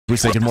We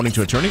say good morning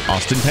to attorney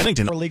Austin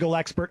Pennington. Our legal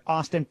expert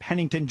Austin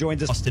Pennington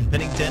joins us. Austin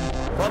Pennington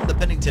from the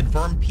Pennington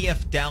firm,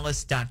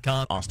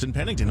 pfdallas.com. Austin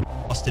Pennington.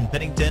 Austin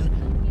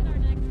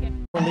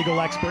Pennington. Our legal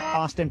expert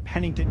Austin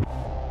Pennington.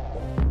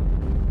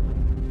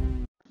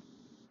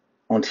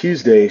 On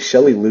Tuesday,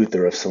 Shelley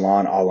Luther of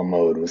Salon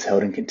Owner was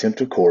held in contempt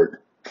of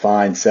court,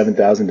 fined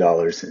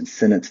 $7,000, and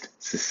sentenced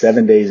to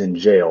 7 days in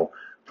jail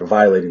for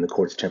violating the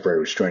court's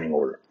temporary restraining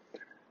order.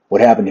 What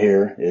happened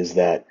here is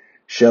that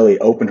Shelley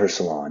opened her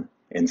salon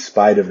in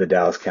spite of the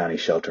Dallas County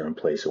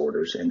shelter-in-place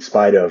orders, in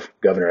spite of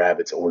Governor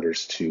Abbott's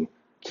orders to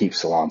keep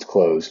salons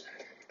closed.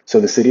 So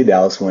the city of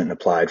Dallas went and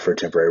applied for a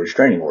temporary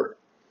restraining order.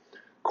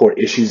 Court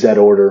issues that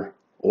order,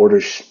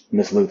 orders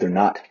Ms. Luther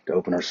not to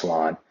open her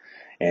salon,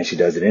 and she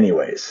does it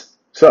anyways.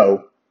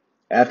 So,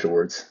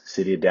 afterwards,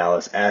 City of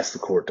Dallas asked the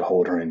court to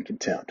hold her in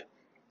contempt.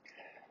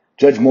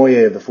 Judge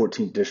Moye of the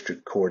 14th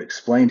District Court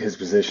explained his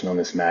position on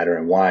this matter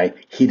and why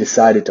he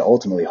decided to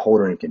ultimately hold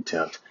her in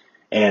contempt.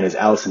 And as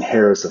Allison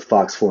Harris of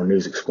Fox 4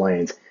 News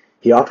explains,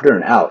 he offered her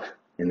an out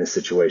in this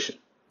situation.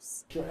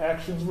 Your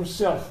actions were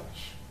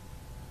selfish,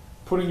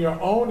 putting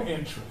your own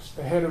interests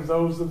ahead of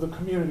those of the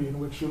community in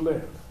which you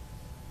live.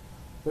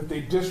 That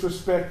they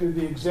disrespected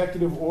the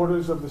executive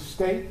orders of the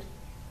state,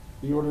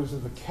 the orders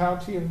of the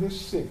county, and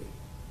this city.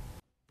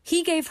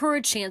 He gave her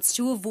a chance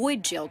to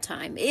avoid jail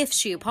time if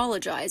she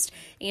apologized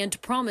and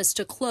promised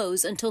to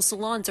close until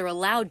salons are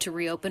allowed to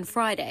reopen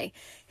Friday.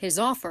 His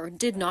offer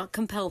did not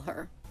compel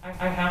her.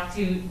 I have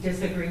to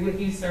disagree with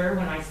you, sir,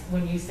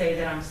 when you say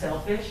that I'm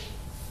selfish,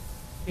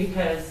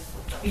 because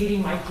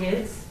feeding my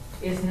kids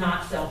is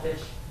not selfish.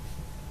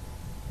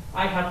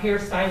 I have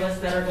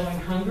hairstylists that are going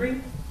hungry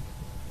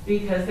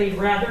because they'd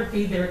rather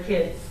feed their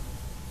kids.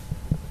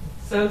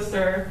 So,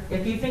 sir,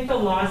 if you think the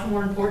law is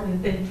more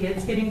important than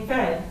kids getting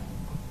fed,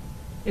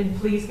 then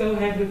please go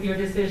ahead with your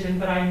decision,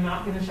 but I'm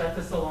not going to shut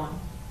the salon.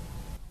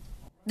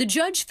 The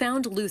judge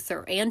found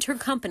Luther and her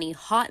company,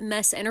 Hot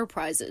Mess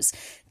Enterprises,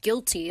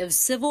 guilty of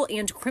civil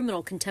and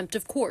criminal contempt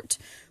of court.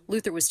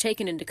 Luther was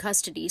taken into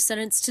custody,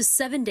 sentenced to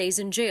 7 days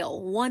in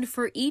jail, one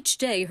for each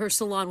day her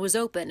salon was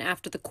open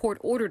after the court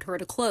ordered her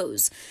to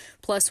close,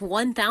 plus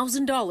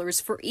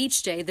 $1,000 for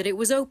each day that it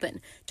was open,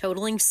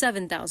 totaling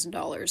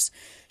 $7,000.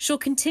 She'll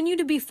continue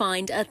to be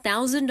fined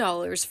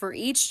 $1,000 for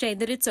each day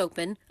that it's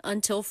open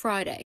until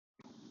Friday.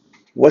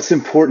 What's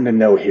important to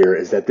know here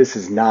is that this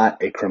is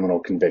not a criminal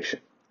conviction.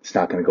 It's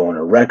not going to go on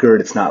a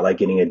record. It's not like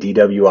getting a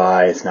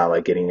DWI. It's not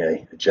like getting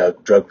a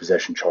drug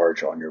possession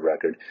charge on your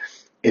record.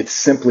 It's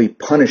simply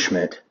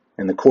punishment,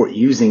 and the court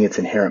using its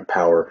inherent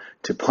power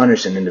to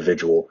punish an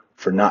individual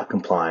for not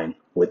complying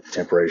with the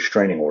temporary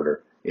restraining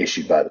order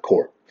issued by the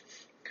court.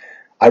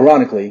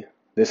 Ironically,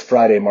 this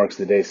Friday marks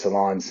the day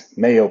salons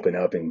may open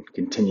up and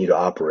continue to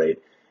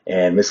operate,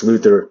 and Ms.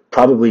 Luther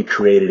probably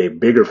created a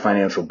bigger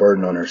financial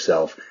burden on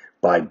herself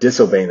by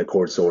disobeying the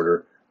court's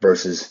order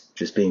versus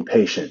just being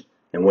patient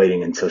and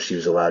waiting until she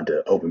was allowed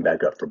to open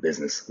back up for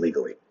business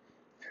legally.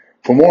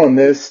 For more on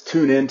this,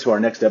 tune in to our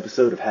next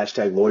episode of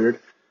 #Lawyered,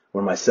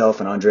 where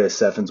myself and Andreas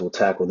Seffens will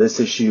tackle this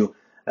issue,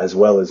 as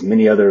well as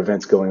many other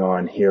events going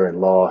on here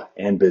in law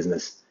and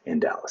business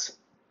in Dallas.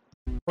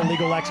 Our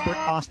legal expert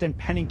Austin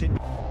Pennington.